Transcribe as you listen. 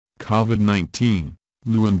COVID-19,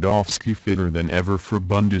 Lewandowski fitter than ever for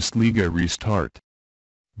Bundesliga restart.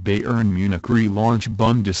 Bayern Munich relaunch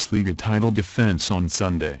Bundesliga title defense on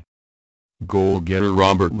Sunday. Goalgetter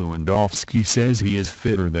Robert Lewandowski says he is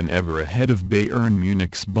fitter than ever ahead of Bayern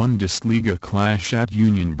Munich's Bundesliga clash at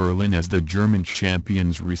Union Berlin as the German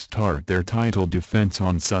champions restart their title defense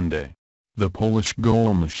on Sunday. The Polish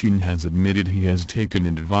goal machine has admitted he has taken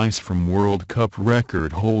advice from World Cup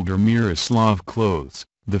record holder Miroslav Klose.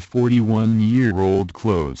 The 41-year-old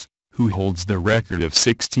Klose, who holds the record of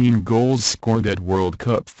 16 goals scored at World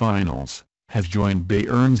Cup finals, has joined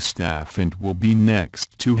Bayern's staff and will be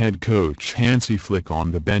next to head coach Hansi Flick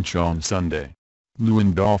on the bench on Sunday.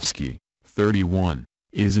 Lewandowski, 31,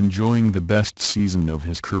 is enjoying the best season of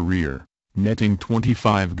his career, netting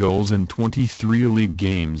 25 goals in 23 league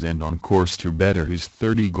games and on course to better his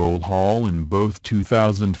 30-goal haul in both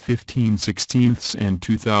 2015-16 and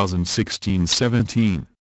 2016-17.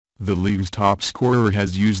 The league's top scorer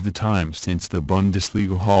has used the time since the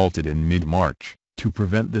Bundesliga halted in mid-March to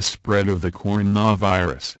prevent the spread of the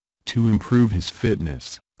coronavirus, to improve his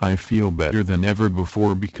fitness. "I feel better than ever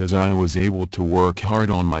before because I was able to work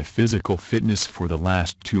hard on my physical fitness for the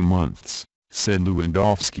last 2 months," said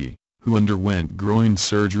Lewandowski, who underwent groin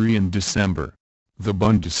surgery in December. The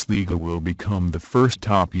Bundesliga will become the first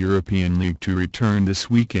top European league to return this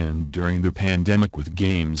weekend during the pandemic with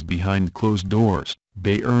games behind closed doors.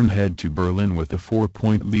 Bayern head to Berlin with a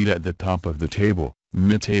 4-point lead at the top of the table.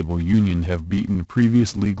 Mid-table Union have beaten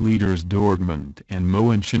previous league leaders Dortmund and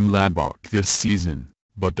Mönchengladbach this season,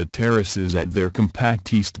 but the terraces at their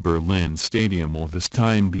compact East Berlin stadium will this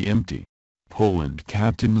time be empty. Poland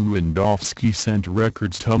captain Lewandowski sent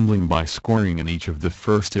records tumbling by scoring in each of the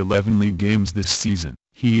first 11 league games this season.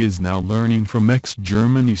 He is now learning from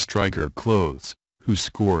ex-Germany striker Klose, who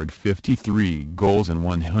scored 53 goals in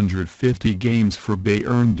 150 games for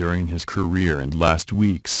Bayern during his career and last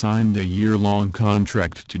week signed a year-long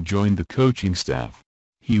contract to join the coaching staff.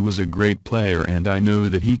 "He was a great player and I know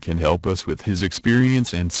that he can help us with his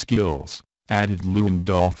experience and skills," added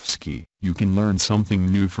Lewandowski. "You can learn something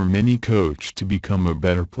new from any coach to become a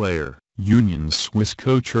better player." Union's Swiss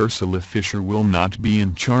coach Ursula Fischer will not be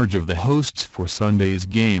in charge of the hosts for Sunday's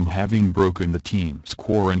game, having broken the team's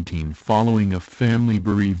quarantine following a family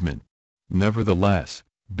bereavement. Nevertheless,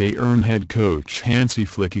 Bayern head coach Hansi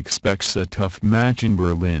Flick expects a tough match in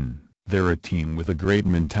Berlin. "They're a team with a great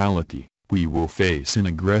mentality. We will face an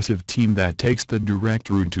aggressive team that takes the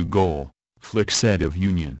direct route to goal," Flick said of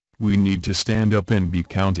Union. "We need to stand up and be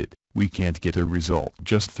counted. We can't get a result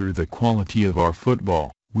just through the quality of our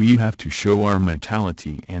football. We have to show our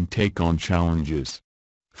mentality and take on challenges."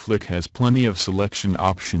 Flick has plenty of selection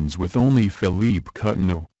options with only Philippe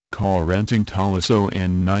Coutinho, Corentin Tolisso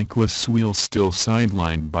and Niklas Süle still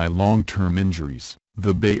sidelined by long-term injuries.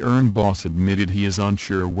 The Bayern boss admitted he is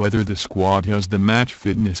unsure whether the squad has the match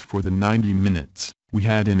fitness for the 90 minutes. "We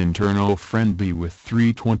had an internal friendly with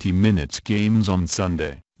 3 20-minute games on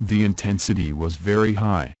Sunday. The intensity was very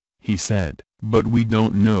high," he said, "but we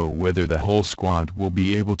don't know whether the whole squad will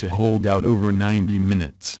be able to hold out over 90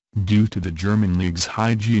 minutes. Due to the German league's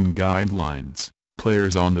hygiene guidelines,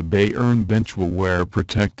 players on the Bayern bench will wear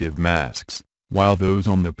protective masks, while those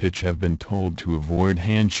on the pitch have been told to avoid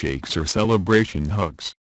handshakes or celebration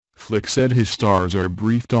hugs." Flick said his stars are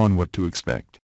briefed on what to expect.